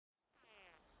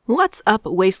What's up,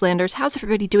 Wastelanders? How's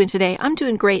everybody doing today? I'm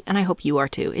doing great, and I hope you are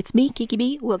too. It's me, Kiki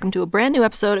B. Welcome to a brand new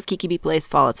episode of Kiki B Plays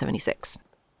Fallout 76.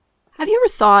 Have you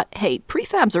ever thought, hey,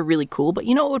 prefabs are really cool, but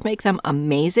you know what would make them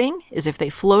amazing? Is if they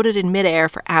floated in midair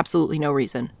for absolutely no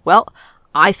reason. Well,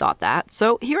 I thought that,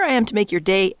 so here I am to make your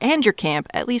day and your camp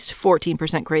at least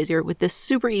 14% crazier with this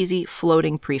super easy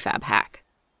floating prefab hack.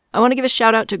 I want to give a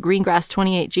shout out to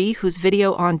Greengrass28G, whose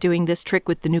video on doing this trick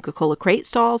with the Nuka crate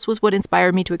stalls was what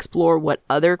inspired me to explore what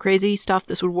other crazy stuff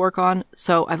this would work on.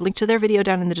 So I've linked to their video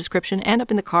down in the description and up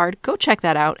in the card. Go check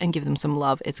that out and give them some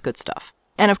love. It's good stuff.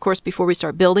 And of course, before we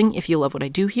start building, if you love what I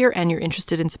do here and you're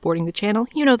interested in supporting the channel,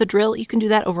 you know the drill. You can do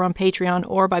that over on Patreon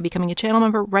or by becoming a channel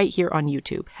member right here on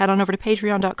YouTube. Head on over to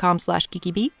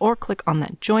patreon.com/KikiB or click on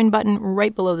that join button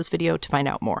right below this video to find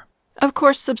out more. Of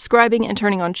course, subscribing and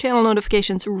turning on channel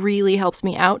notifications really helps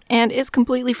me out and is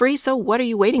completely free, so what are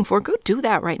you waiting for? Go do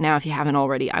that right now if you haven't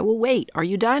already. I will wait. Are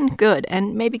you done? Good.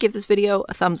 And maybe give this video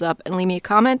a thumbs up and leave me a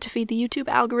comment to feed the YouTube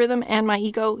algorithm and my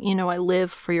ego. You know I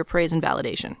live for your praise and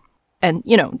validation. And,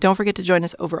 don't forget to join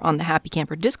us over on the Happy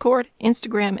Camper Discord,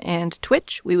 Instagram, and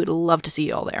Twitch. We would love to see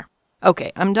you all there.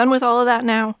 Okay, I'm done with all of that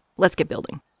now. Let's get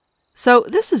building. So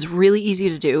this is really easy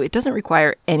to do. It doesn't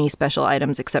require any special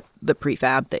items except the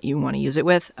prefab that you want to use it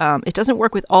with. It doesn't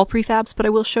work with all prefabs, but I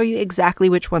will show you exactly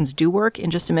which ones do work in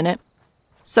just a minute.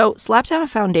 So slap down a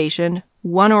foundation,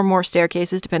 one or more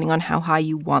staircases depending on how high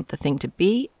you want the thing to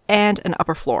be, and an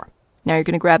upper floor. Now you're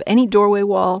going to grab any doorway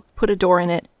wall, put a door in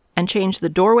it, and change the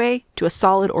doorway to a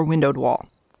solid or windowed wall.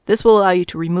 This will allow you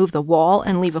to remove the wall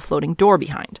and leave a floating door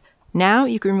behind. Now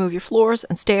you can remove your floors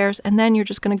and stairs, and then you're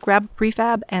just going to grab a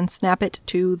prefab and snap it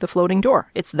to the floating door.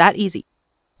 It's that easy.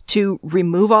 To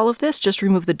remove all of this, just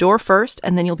remove the door first,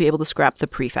 and then you'll be able to scrap the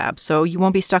prefab, so you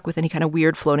won't be stuck with any kind of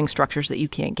weird floating structures that you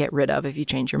can't get rid of if you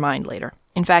change your mind later.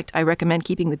 In fact, I recommend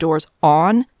keeping the doors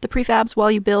on the prefabs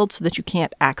while you build so that you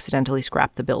can't accidentally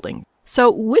scrap the building. So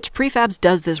which prefabs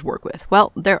does this work with?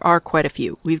 Well, there are quite a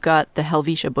few. We've got the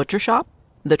Helvetia Butcher Shop,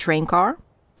 the train car,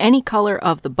 any color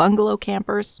of the bungalow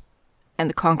campers, and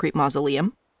the concrete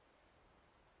mausoleum.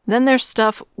 Then there's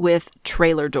stuff with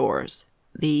trailer doors,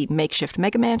 the makeshift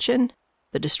mega mansion,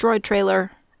 the destroyed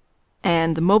trailer,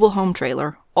 and the mobile home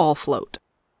trailer all float.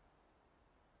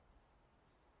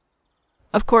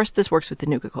 Of course, this works with the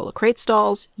Nuka crate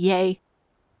stalls, yay,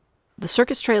 the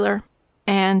circus trailer,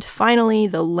 and finally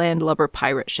the landlubber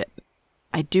pirate ship.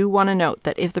 I do want to note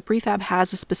that if the prefab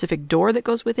has a specific door that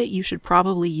goes with it, you should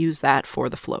probably use that for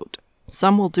the float.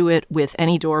 Some will do it with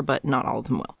any door, but not all of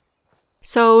them will.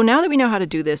 So now that we know how to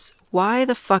do this, why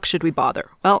the fuck should we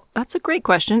bother? Well, that's a great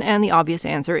question, and the obvious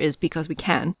answer is because we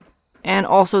can. And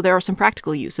also there are some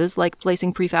practical uses, like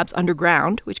placing prefabs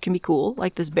underground, which can be cool,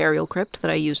 like this burial crypt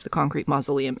that I used the concrete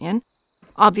mausoleum in.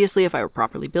 Obviously, if I were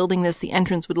properly building this, the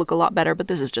entrance would look a lot better, but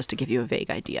this is just to give you a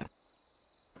vague idea.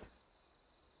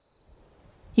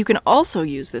 You can also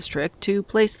use this trick to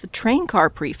place the train car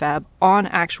prefab on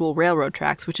actual railroad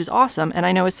tracks, which is awesome, and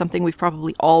I know is something we've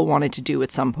probably all wanted to do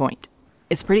at some point.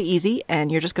 It's pretty easy, and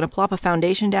you're just going to plop a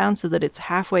foundation down so that it's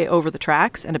halfway over the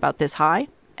tracks and about this high,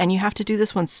 and you have to do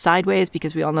this one sideways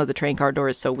because we all know the train car door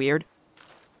is so weird.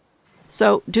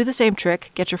 So do the same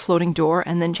trick, get your floating door,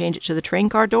 and then change it to the train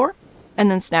car door,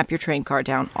 and then snap your train car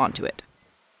down onto it.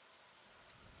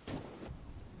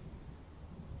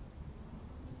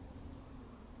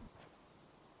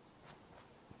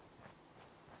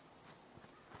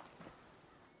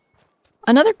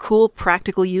 Another cool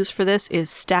practical use for this is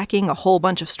stacking a whole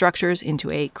bunch of structures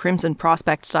into a Crimson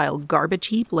Prospect style garbage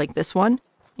heap like this one.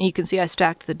 And you can see I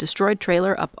stacked the destroyed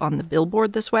trailer up on the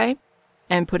billboard this way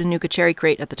and put a Nuka cherry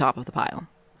crate at the top of the pile.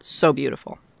 So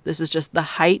beautiful. This is just the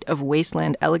height of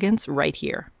wasteland elegance right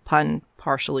here. Pun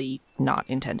partially not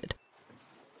intended.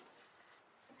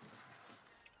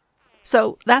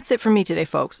 So that's it for me today,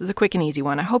 folks. It was a quick and easy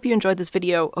one. I hope you enjoyed this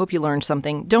video. Hope you learned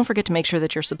something. Don't forget to make sure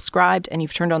that you're subscribed and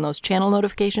you've turned on those channel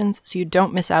notifications so you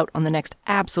don't miss out on the next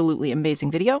absolutely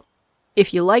amazing video.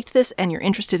 If you liked this and you're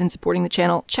interested in supporting the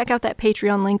channel, check out that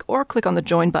Patreon link or click on the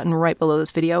join button right below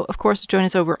this video. Of course, join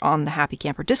us over on the Happy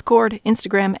Camper Discord,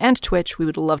 Instagram, and Twitch. We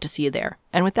would love to see you there.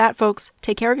 And with that, folks,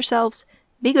 take care of yourselves,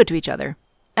 be good to each other,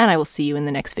 and I will see you in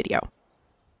the next video.